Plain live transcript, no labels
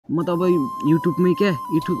म त अब युट्युबमै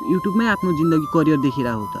युट्युबमै आफ्नो जिन्दगी करियर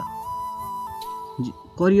देखिरहेको त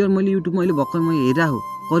करियर मैले भर्खर मैले हेरिरहेको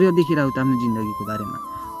करियर देखिरहेको त आफ्नो जिन्दगीको बारेमा।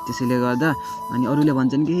 त्यसैले गर्दा अनि अरूले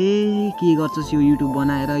भन्छन् कि के गर्छस् यो युट्युब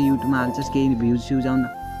बनाएर युट्युबमा हाल्छस् केही भ्युज आउन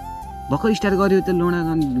भर्खर स्टार्ट गर्यो त लोडा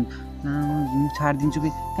छाडिदिन्छु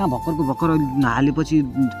कि कहाँ भर्खर हालेपछि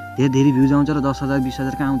धेरै भ्युज आउँछ र 10,000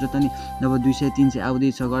 20,000 कहाँ आउँछ त नि। जब 200 300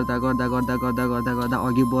 आउँदैछ गर्दा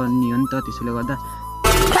अघि बढ्ने हो नि त। त्यसैले गर्दा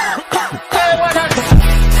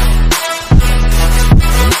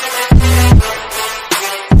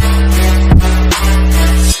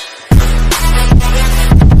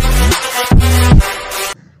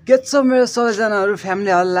के छ मेरो सबैजनाहरू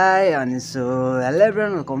फ्यामिलीहरूलाई अनि so hello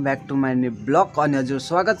everyone welcome back to my new blog. अनि हजुर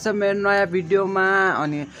स्वागत छ मेरो नयाँ भिडियोमा।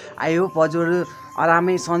 अनि आई होप हजुर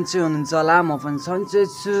आरामै सन्चै हुनुहुन्छ होला, म पनि सन्चै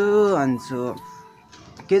छु। अनि सो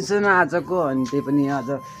के छैन आजको अनि त्यही पनि आज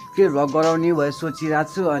के भ्लग गराउने भयो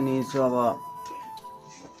सोचिरहेको छु। अनि सो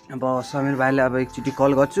अब समीर भाइलाई अब एकचोटि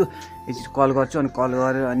कल गर्छु अनि कल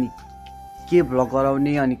गरेर अनि के भ्लग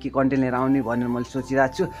गराउने अनि के कन्टेन्ट लिएर आउने भनेर मैले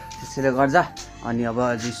सोचिरहेको छु। त्यसैले गर्दा अनि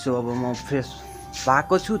अब जिसो अब म फ्रेस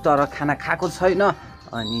भएको छु तर खाना खाएको छैन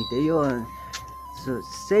अनि त्यही हो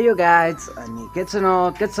सही हो गाइज। अनि के छ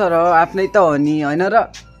र आफ्नै त हो नि होइन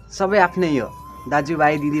र, सबै आफ्नै हो,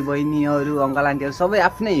 दाजुभाइ दिदी बहिनीहरू अङ्कल आन्टीहरू सबै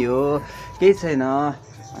आफ्नै हो, केही छैन।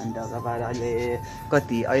 अन्त अहिले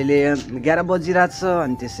 11 बजिरहेको छ।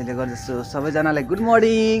 अनि त्यसैले गर्दा सबैजनालाई गुड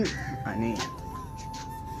मर्निङ। अनि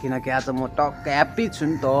किनकि आज म टक्क ह्याप्पी छु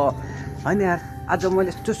नि त होइन यार। आज मैले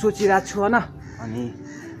यस्तो सोचिरहेको छु होइन अनि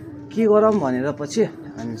के गरौँ भनेर पछि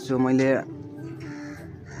अनि सो मैले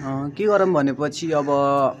के गरौँ भनेपछि अब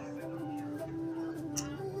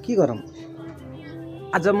के गरौँ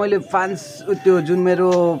आज मैले त्यो जुन मेरो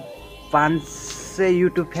 500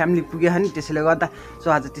 युट्युब फ्यामिली पुगेछ नि। त्यसैले गर्दा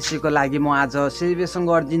सो आज त्यसैको लागि म आज सेलिब्रेसन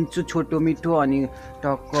गरिदिन्छु छोटो मिठो। अनि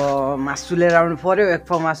टक्क मासु लिएर आउनु पऱ्यो, एक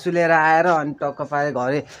पाउ मासु लिएर आएर अनि टक्क पाए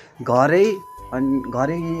घरै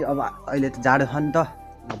अब अहिले त जाडो छ नि त,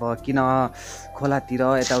 अब किन खोलातिर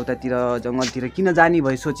यताउतातिर जङ्गलतिर किन जाने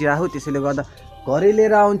भई सोचिरहेको। त्यसैले गर्दा घरै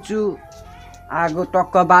लिएर आउँछु, आगो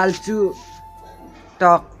टक्क बाल्छु,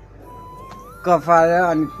 टक्क पारेर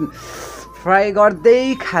अनि फ्राई गर्दै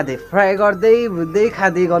भुट्दै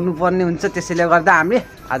खाँदै गर्नुपर्ने हुन्छ। त्यसैले गर्दा हामीले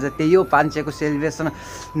आज त्यही हो 500 को सेलिब्रेसन।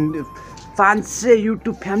 500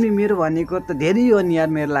 युट्युब फ्यामिली मेरो भनेको त धेरै हो नि यार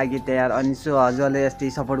मेरो लागि त यार। अनि सो हजुरले यस्तै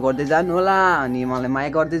सपोर्ट गर्दै जानु होला अनि मलाई माया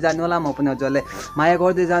गर्दै जानु होला, म पनि हजुरलाई माया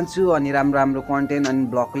गर्दै जान्छु। अनि राम्रो कन्टेन्ट अनि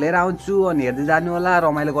ब्लग लिएर आउँछु अनि हेर्दै जानु होला,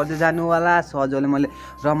 रमाइलो गर्दै जानु होला। सो हजुरले मैले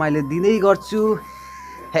रमाइलो दिँदै गर्छु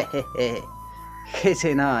केही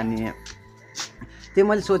छैन। अनि त्यो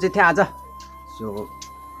मैले सोचेको थिएँ आज सो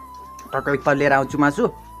टक्क एक पाउ लिएर आउँछु मासु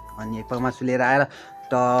अनि एक पाउ मासु लिएर आएर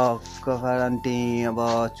टक्क त्यहीँ अब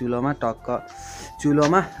चुलोमा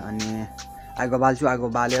अनि आगो बाल्छु, आगो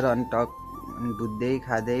बालेर अनि टक्क भुट्दै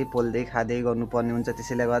खाँदै पोल्दै खाँदै गर्नुपर्ने हुन्छ।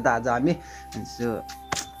 त्यसैले गर्दा आज हामी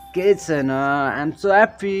केही छैन, आइएम सो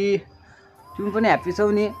ह्याप्पी। तिमी पनि ह्याप्पी छौ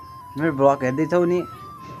नि, मेरो ब्लग हेर्दैछौ नि।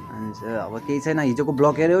 अनि अब केही छैन, हिजोको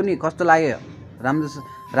ब्लग हेऱ्यौ नि कस्तो लाग्यो,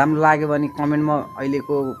 राम्रो लाग्यो भने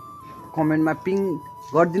अहिलेको कमेन्टमा पिङ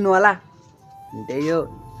गरिदिनु होला।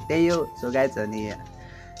 त्यही हो सो गाइज। अनि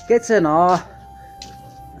के छैन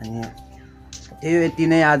अनि त्यही हो, यति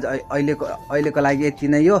नै आज अहिलेको लागि यति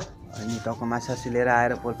नै हो। अनि टक्क मासु लिएर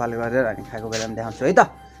आएर पोलपाल गरेर अनि खाएको बेलामा देखाउँछु है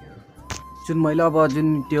त। मैले अब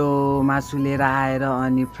त्यो मासु लिएर आएर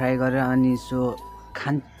अनि फ्राई गरेर अनि सो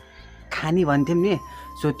खाने भन्थ्यौँ नि,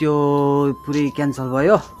 सो त्यो पुरै क्यान्सल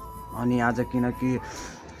भयो। अनि आज किनकि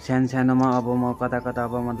सानोमा अब म कता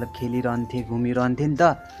अब मतलब खेलिरहन्थेँ घुमिरहन्थेँ नि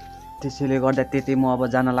त, त्यसैले गर्दा त्यतै म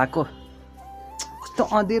अब जान लाग्यो। कस्तो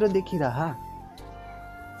अँधेरो देखिरह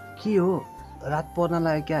के हो, रात पर्न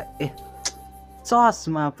लाग्यो क्या।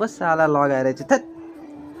 चस्मा पसाला लगाएर चाहिँ थेट।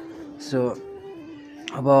 सो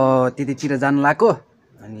अब त्यतितिर जानु लाग्यो।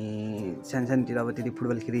 अनि सानोतिर अब त्यति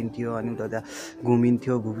फुटबल खेलिन्थ्यो अनि उता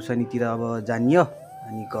घुमिन्थ्यो, भुपुसनीतिर अब जानियो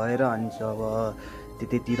अनि गएर अनि सो अब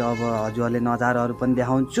त्यतितिर अब हजुरहरूले नजाराहरू पनि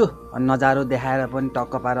देखाउँछु। अनि नजारो देखाएर पनि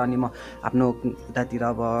टक्क पाएर अनि म आफ्नो उतातिर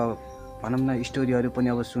अब भनौँ न स्टोरीहरू पनि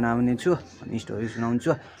अब सुनाउने छु अनि स्टोरी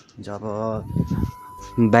सुनाउँछु। जब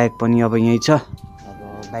बाइक पनि अब यहीँ छ,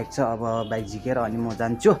 अब बाइक झिकेर अनि म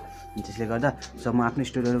जान्छु। त्यसले गर्दा म आफ्नो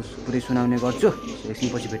स्टोरीहरू पुरै सुनाउने गर्छु।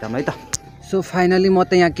 एकछिनपछि भेटौँ है त। सो फाइनली म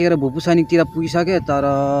त यहाँ केर भुपुसनीतिर पुगिसकेँ तर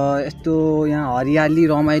यस्तो यहाँ हरियाली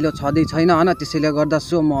रमाइलो छँदै छैन होइन। त्यसैले गर्दा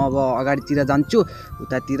म अब अगाडितिर जान्छु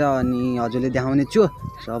उतातिर अनि हजुरले देखाउने छु।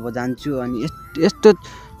 सो अब जान्छु अनि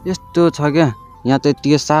यस्तो छ क्या यहाँ त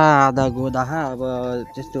यत्तिकै सादा गोदा अब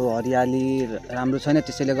त्यस्तो हरियाली राम्रो छैन,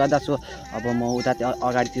 त्यसैले गर्दा सो अब म उता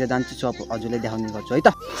अगाडितिर जान्छु। सो अब हजुरलाई देखाउने गर्छु है त।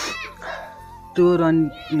 त्यो रन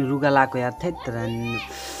रुगा लगाएको यार थैत रन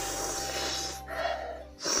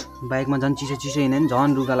बाइकमा झन् चिसो चिसो हिँड्यो नि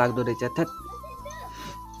झन् रुगा लाग्दो रहेछ थैत।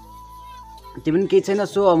 त्यो पनि केही छैन।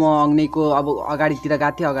 सो म अग्निको अब अगाडितिर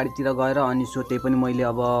गएको थिएँ, अगाडितिर गएर अनि सो त्यही पनि मैले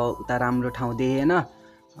अब उता राम्रो ठाउँ देखेन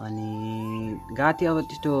अनि गएको थिएँ। अब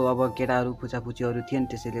त्यस्तो अब केटाहरू पुछापुछीहरू थिएन,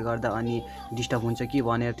 त्यसैले गर्दा अनि डिस्टर्ब हुन्छ कि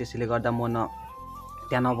भनेर त्यसैले गर्दा म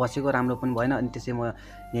त्यहाँ नबसेको राम्रो पनि भएन। अनि त्यसै म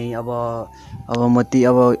यहीँ अब म त्यही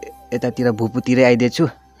अब यतातिर भुपुतिरै आइदिएछु।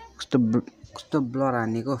 कस्तो ब्लर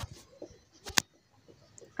हानेको,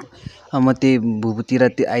 अब म त्यही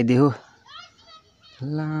भुपुतिर आइदिएको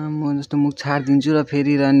लामो जस्तो मुख छाडिदिन्छु र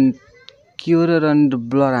फेरि रन के हो र रन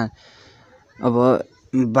ब्लर अब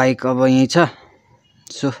बाइक अब यहीँ छ।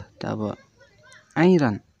 सो त अब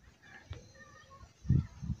आइरहन्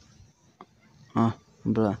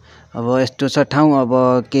ब्लर अब यस्तो छ ठाउँ,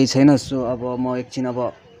 अब केही छैन। सो अब म एकछिन अब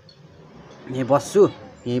यहीँ बस्छु,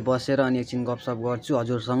 यहीँ बसेर अनि एकछिन गफसफ गर्छु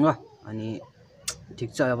हजुरसँग अनि ठिक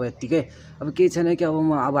छ। अब यत्तिकै अब केही छैन कि अब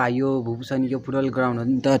म अब यो भुपुसनी यो फुटबल ग्राउन्ड हो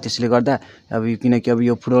नि त, त्यसले गर्दा अब किनकि अब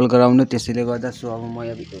यो फुटबल ग्राउन्ड हो त्यसैले गर्दा। सो अब म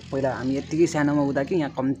पहिला हामी यत्तिकै सानोमा हुँदा कि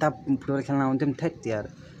यहाँ कम्ता फुटबल खेल्न आउँथ्यौँ थैत यार।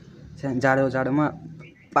 जाडोमा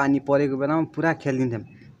पानी परेको बेलामा पुरा खेलिदिन्थ्यौँ।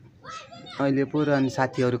 अहिले पो अनि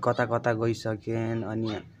साथीहरू कता कता गइसकेन् अनि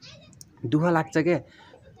दुःख लाग्छ के।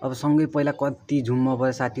 अब सँगै पहिला कति झुम्म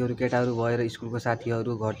भएर साथीहरू केटाहरू भएर स्कुलको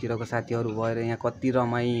साथीहरू घरतिरको साथीहरू भएर यहाँ कति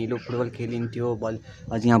रमाइलो फुटबल खेलिन्थ्यो।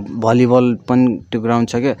 अझ यहाँ भलिबल पनि त्यो ग्राउन्ड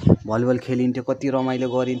छ क्या, भलिबल खेलिन्थ्यो, कति रमाइलो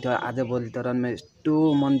गरिन्थ्यो। आजभोलि त रनमा यस्तो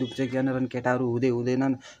मन दुख्छ कि रन केटाहरू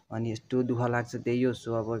हुँदैनन् अनि यस्तो दुःख लाग्छ त्यही हो।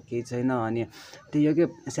 सो अब केही छैन अनि त्यही हो कि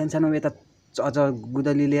सानोमा यता अझ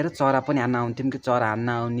गुदली लिएर चरा पनि हान्न आउँथ्यौँ कि, चरा हान्न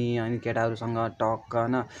आउने अनि केटाहरूसँग टक्क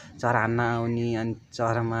होइन चरा हान्न आउने अनि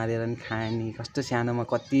चरा मारेर पनि खाने। कस्तो सानोमा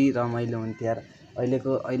कति रमाइलो हुन्थ्यो यार।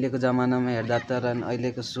 अहिलेको जमानामा हेर्दा त रन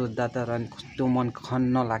अहिलेको सोच्दा त रन कस्तो मन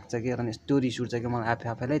खन्न लाग्छ कि रन यस्तो रिस उठ्छ कि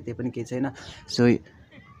मलाई आफैलाई। त्यही पनि केही छैन। सो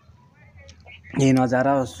यही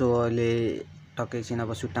नजारा। सो अहिले टक्कै एकछिन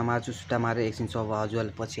अब सुट्टा मार्छु, सुट्टा मारेर एकछिन सो अब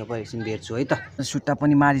हजुरलाई पछि अब एकछिन भेट्छु है त। सुट्टा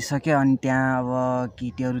पनि मारिसक्यो अनि त्यहाँ अब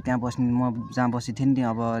केटीहरू त्यहाँ बस्ने म जहाँ बसेको थिएँ नि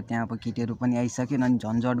अब त्यहाँ अब केटीहरू पनि आइसक्यो अनि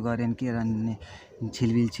झन्झट गरेन कि रन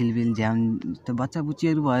छिलबिल झ्याम त्यो बच्चा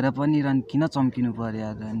बुच्चीहरू भएर पनि रन किन चम्किनु पऱ्यो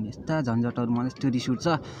यार। अनि यस्ता झन्झटहरू मलाई यस्तो रिस उठ्छ।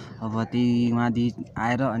 अब त्यही वहाँदेखि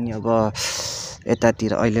आएर अनि अब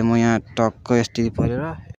यतातिर अहिले म यहाँ टक्क यस्तरी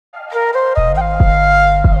परेर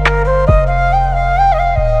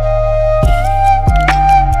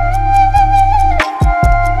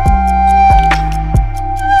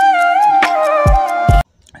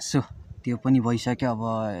सो त्यो पनि भइसक्यो। अब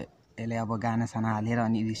यसले अब गानासाना हालेर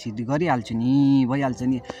अनि रिसिभ गरिहाल्छु नि, भइहाल्छ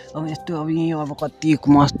नि। अब यस्तो अब यहीँ अब कति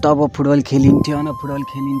मस्त अब फुटबल खेलिन्थ्यो होइन, फुटबल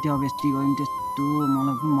खेलिन्थ्यो अब यस्तै गरिन्थ्यो। यस्तो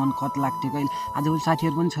मलाई पनि मन कत लाग्थ्यो कहिले। आजभोलि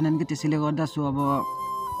साथीहरू पनि छैनन् कि त्यसैले गर्दा। सो अब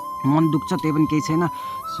मन दुख्छ, त्यही पनि केही छैन।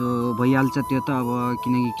 सो भइहाल्छ त्यो त अब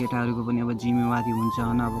किनकि केटाहरूको पनि अब जिम्मेवारी हुन्छ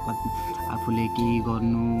होइन, अब आफूले केही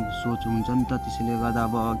गर्नु सोच हुन्छ नि त। त्यसैले गर्दा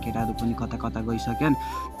अब केटाहरू पनि कता कता गइसक्यन्।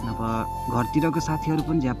 अब घरतिरको साथीहरू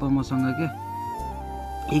पनि झ्याप्प मसँग के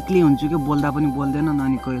एक्लै हुन्छु कि बोल्दा पनि बोल्दैनन्।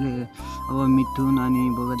 अनि कहिले अब मिथुन अनि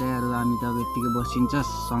बोगदाहरू हामी त अब यत्तिकै बसिन्छ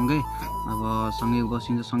सँगै, अब सँगै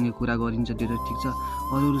बसिन्छ सँगै कुरा गरिन्छ, त्यो त ठिक छ।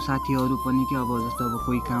 अरू साथीहरू पनि के अब जस्तो अब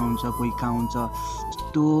कोही कहाँ हुन्छ कोही कहाँ हुन्छ,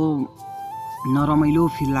 यस्तो नरमाइलो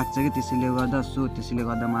फिल लाग्छ कि त्यसैले गर्दा। सो त्यसैले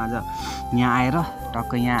गर्दा म आज यहाँ आएर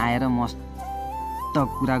टक्क यहाँ आएर मस्त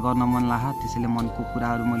कुरा गर्न मन लाग्छ, त्यसैले मनको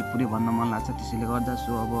कुराहरू मैले पुरै भन्न मन लाग्छ त्यसैले गर्दा।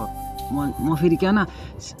 सो अब म फेरि क्या न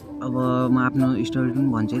अब म आफ्नो स्टोरी पनि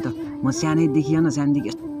भन्छु है त। म सानैदेखि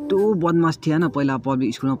यस्तो बदमास थिएँ होइन, पहिला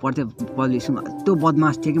पब्लिक स्कुलमा पढ्थेँ, पब्लिक स्कुलमा यस्तो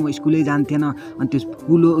बदमास थिएँ कि म स्कुलै जान्थेन। अनि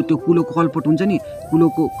त्यो कुलोको कलपट हुन्छ नि,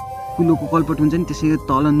 कुलोको कलपट हुन्छ नि, त्यसरी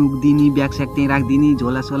तल नुक्दिने, ब्याग स्याग त्यहीँ राखिदिने,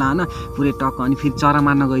 झोलासोला होइन पुरै टक्क। अनि फेरि चरा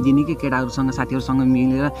मार्न गइदिने कि केटाहरूसँग साथीहरूसँग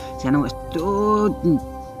मिलेर सानोमा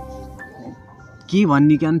यस्तो के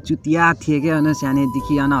भन्ने क्या चुतिया थिएँ क्या होइन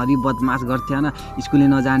सानैदेखि होइन, हरि बदमास गर्थेँ होइन, स्कुलै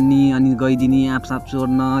नजान्ने अनि गइदिने आँपसाप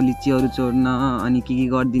चोर्न, लिचीहरू चोर्न अनि के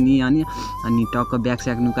गरिदिने अनि टक्क ब्याग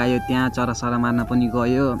स्याग नुकायो, त्यहाँ चरासरा मार्न पनि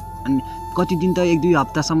गयो। अनि कति दिन त 1-2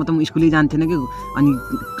 हप्तासम्म त म स्कुलै जान्थेन कि। अनि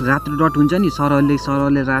रातो डट हुन्छ नि,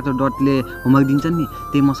 सरले रातो डटले होमवर्क दिन्छ नि,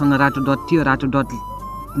 त्यही मसँग रातो डट थियो, रातो डट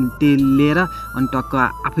लिएर अनि टक्क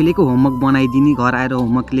आफैले को होमवर्क बनाइदिने, घर आएर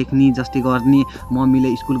होमवर्क लेख्ने जस्तै गर्ने,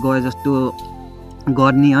 मम्मीले स्कुल गए जस्तो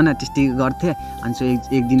गर्ने होइन, त्यस्तै गर्थेँ। अनि सो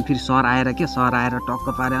एक दिन फेरि सर आएर टक्क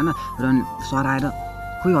पारे होइन, र सर आएर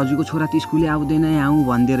खोइ हजुरको छोरा त स्कुलै आउँदैन यहाँ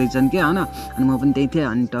भन्दै रहेछन् क्या होइन। अनि म पनि त्यही थिएँ।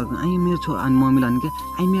 अनि आई मेरो छोरा, अनि मम्मीले भने क्या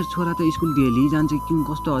आई मेरो छोरा त स्कुल डेली जान्छ कि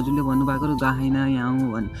कस्तो हजुरले भन्नुभएको र गएन यहाँ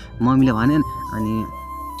भन् मम्मीले भने। अनि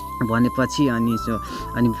भनेपछि अनि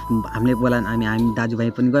हामीले बोलायौँ। हामी दाजुभाइ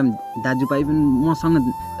पनि गयौँ। दाजुभाइ पनि मसँग,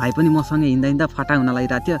 भाइ पनि मसँग हिँड्दा फटा हुन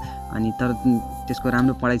लागिरहेको थियो। अनि तर त्यसको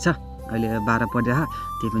राम्रो पढाइ छ, अहिले 12 पढिरह।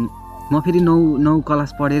 त्यही पनि म फेरि 9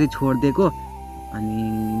 क्लास पढेरै छोडिदिएको। अनि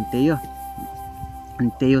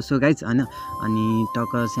त्यही हो सो गाइज होइन। अनि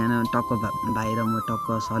टक्क सानो टक्क भाइ र म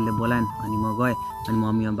टक्क सरले बोलाएँ। अनि म गएँ। अनि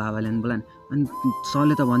मम्मी र बाबाले पनि बोलाएँ। अनि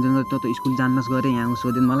सरले त भन्छन् त स्कुल जान्नस् गरे यहाँ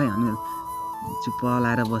सोधिन् मलाई। अनि चुप्प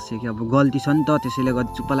लाएर बसेँ कि अब गल्ती छ नि त, त्यसैले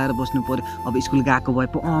गर्दा चुप्प लाएर बस्नु पऱ्यो। अब स्कुल गएको भए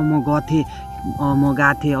पो म गएको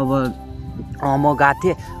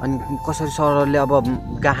थिएँ। अनि कसरी सरहरूले अब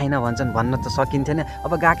गएन भन्छन् भन्न त सकिन्थेन।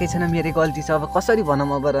 अब गएकै छैन, मेरै गल्ती छ, अब कसरी भनौँ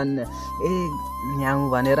अब यहाँ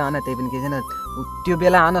भनेर होइन। त्यही पनि केही छैन। त्यो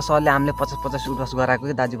बेला होइन सरले हामीले 50-50 उठास गराएको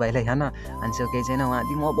कि दाजुभाइलाई होइन। अनि सो केही छैन।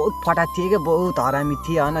 उहाँदेखि म बहुत फटाक थिएँ कि बहुत हरामी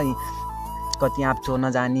थिएँ होइन। कति आँप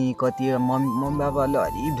छोड्न जाने, कति मम्मी बाबाले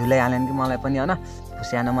हरि धुलाइहाल्यो कि मलाई पनि होइन।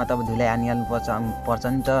 सानोमा त अब धुलाइ हानिहाल्नु पर्छ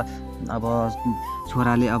नि त। अब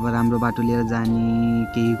छोराले अब राम्रो बाटो लिएर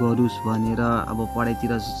जाने, केही गरोस् भनेर अब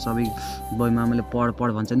पढाइतिर सबै बाबुआमाले पढ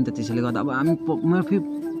भन्छ नि त। त्यसैले गर्दा अब मेरो फेरि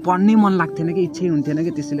पढ्नै मन लाग्थेन कि, इच्छै हुन्थेन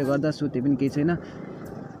कि। त्यसैले गर्दा त्यही पनि केही छैन।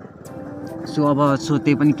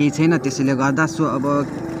 त्यही पनि केही छैन। त्यसैले गर्दा अब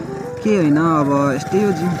के होइन, अब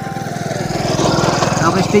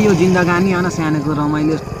यस्तै यो जिन्दगानी होइन। सानोको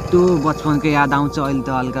रमाइलो यस्तो बचपनको याद आउँछ। अहिले त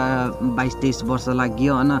हल्का 22-23 वर्ष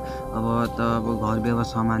लाग्यो होइन। अब घर व्यवहार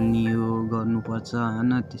सम्हाल्ने यो गर्नुपर्छ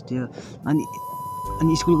होइन, त्यस्तै हो।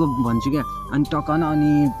 अनि स्कुलको भन्छु क्या। अनि टक्क न अनि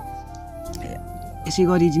यसै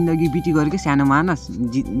गरी जिन्दगी बिति गयो कि सानोमा होइन।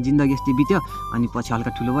 जिन्दगी यस्तै बित्यो। अनि पछि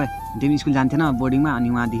हल्का ठुलो भयो। त्यही स्कुल जान्थेन बोर्डिङमा। अनि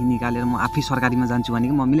उहाँदेखि निकालेर म आफै सरकारीमा जान्छु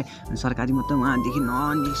भनेको मम्मीले। अनि सरकारीमा त उहाँदेखि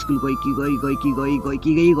स्कुल गइ गरेँ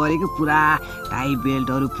कि पुरा टाई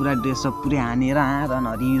बेल्टहरू, पुरा ड्रेसअप पुरै हानेर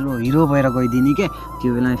हिरो भएर गइदिने के।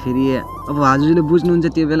 त्यो बेला फेरि अब हजुरले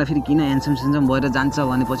बुझ्नुहुन्छ त्यो बेला फेरि किन ह्यान्डसम भएर जान्छ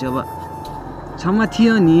भनेपछि अब क्षमा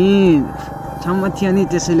थियो नि।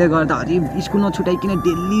 त्यसैले गर्दा स्कुल नछुटाइकन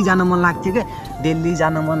डेली जान मन लाग्थ्यो क्या।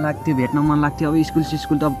 भेट्न मन लाग्थ्यो। अब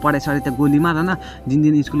स्कुल त अब पढाइ त गोलीमा होइन।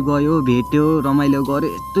 दिन स्कुल गयो, भेट्यो, रमाइलो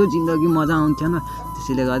गऱ्यो, यस्तो जिन्दगी मजा आउँथ्यो होइन।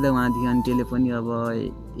 त्यसैले गर्दा उहाँदेखि अनि त्यसले पनि अब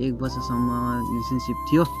 1 वर्षसम्म रिलेसनसिप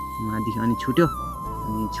थियो उहाँदेखि। अनि छुट्यो।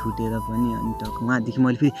 अनि छुटेर पनि अनि उहाँदेखि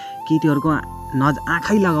मैले फेरि केटीहरूको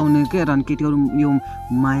आँखै लगाउने क्या। र केटीहरू यो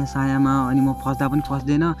माया सायामा अनि म फस्दा पनि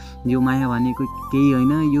फस्दैन। यो माया भनेको केही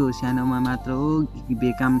होइन, यो सानोमा मात्र हो,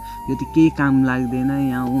 बेकाम, यो त केही काम लाग्दैन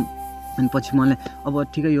यहाँ हो। अनि पछि मलाई अब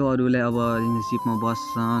ठिकै यो अरूलाई अब रिलेसनसिपमा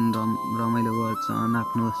बस्छन्, रमाइलो गर्छन्,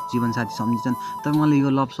 आफ्नो जीवनसाथी सम्झिन्छन्। तर मलाई यो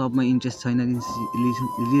लभ सबमा इन्ट्रेस्ट छैन,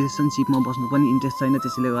 रिलेसनसिपमा बस्नु पनि इन्ट्रेस्ट छैन।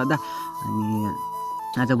 त्यसैले गर्दा अनि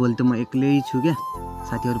आजभोलि त म एक्लै छु क्या।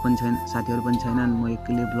 साथीहरू पनि छैनन्। म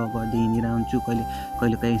एक्लै ब्लग गर्दै हिँडिरहेको हुन्छु।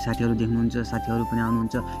 कहिले काहीँ साथीहरू देख्नुहुन्छ, साथीहरू पनि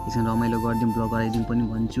आउनुहुन्छ, एकछिन रमाइलो गरिदिउँ, ब्लग गराइदिउँ पनि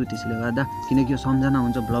भन्छु। त्यसैले गर्दा किनकि यो सम्झना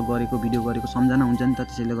हुन्छ, ब्लग गरेको भिडियो गरेको सम्झना हुन्छ नि त।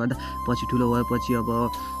 त्यसैले गर्दा पछि ठुलो भएपछि अब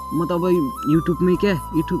म त अब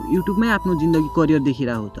युट्युबमै आफ्नो जिन्दगी करियर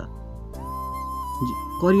देखिरहेको त।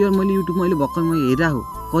 करियर मैले भर्खर हेरिरहेको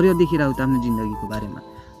करियर देखिरहेको त आफ्नो जिन्दगीको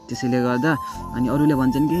बारेमा। त्यसैले गर्दा अनि अरूले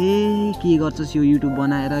भन्छन् कि के गर्छस् यो युट्युब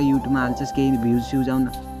बनाएर युट्युबमा हाल्छस्, केही भ्युज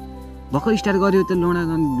आउन। भर्खर स्टार्ट गर्यो त लोडा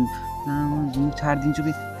छाडिदिन्छु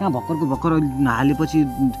कि कहाँ भर्खर हालेपछि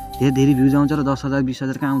धेरै भ्युज आउँछ र 10,000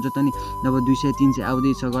 20,000 कहाँ आउँछ त नि। अब 200-300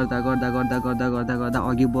 आउँदैछ। गर्दा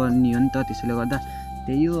अघि बढ्ने हो नि त। त्यसैले गर्दा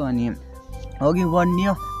त्यही हो। अनि अघि बढ्ने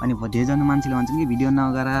हो। अनि धेरैजना मान्छेले भन्छन् कि भिडियो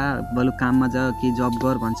नगर, बरु काममा जा, केही जब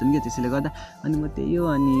गर भन्छन् कि। त्यसैले गर्दा अनि म त्यही हो।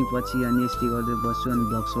 अनि पछि अनि यस्तै गर्दै बस्छु। अनि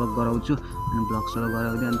ब्लग गराउँछु। अनि ब्लग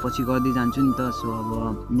गराउँदै अनि पछि गर्दै जान्छु नि त। सो अब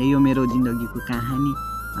यही हो मेरो जिन्दगीको कहानी।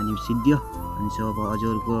 अनि सिद्धियो। अनि सो अब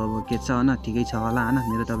हजुरको अब के छ होइन, ठिकै छ होला होइन।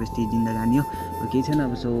 मेरो त अब यस्तै जिन्दगानी हो, केही छैन।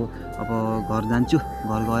 अब घर जान्छु।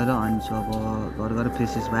 घर गएर अनि घर गएर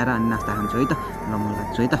फ्रेस भएर अनि नास्ता खान्छु है त, रमाइलो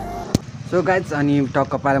लाग्छु है त। सो गाइज अनि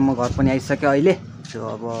टक्क पारेर म घर पनि आइसकेँ अहिले। सो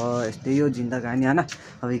अब यस्तै हो जिन्दगानी होइन।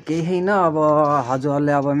 अब केही छैन। अब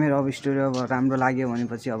हजुरहरूले अब मेरो स्टोरी अब राम्रो लाग्यो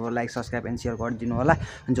भनेपछि अब लाइक सब्सक्राइब एन्ड सेयर गरिदिनु होला।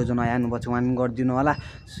 जो नयाँ आउनुभएको छ उहाँ पनि गरिदिनु होला।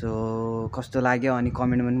 सो कस्तो लाग्यो अनि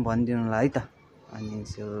कमेन्टमा पनि भनिदिनु होला है त। अनि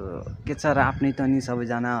सो के छ र आफ्नै त नि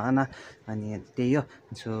सबैजना होइन। अनि त्यही हो।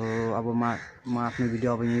 सो अब म आफ्नो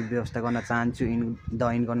भिडियो अब यहीँ व्यवस्था गर्न चाहन्छु,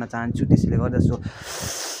 इन्ड गर्न चाहन्छु। त्यसैले गर्दा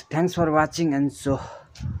thanks for watching and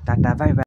tata bye by.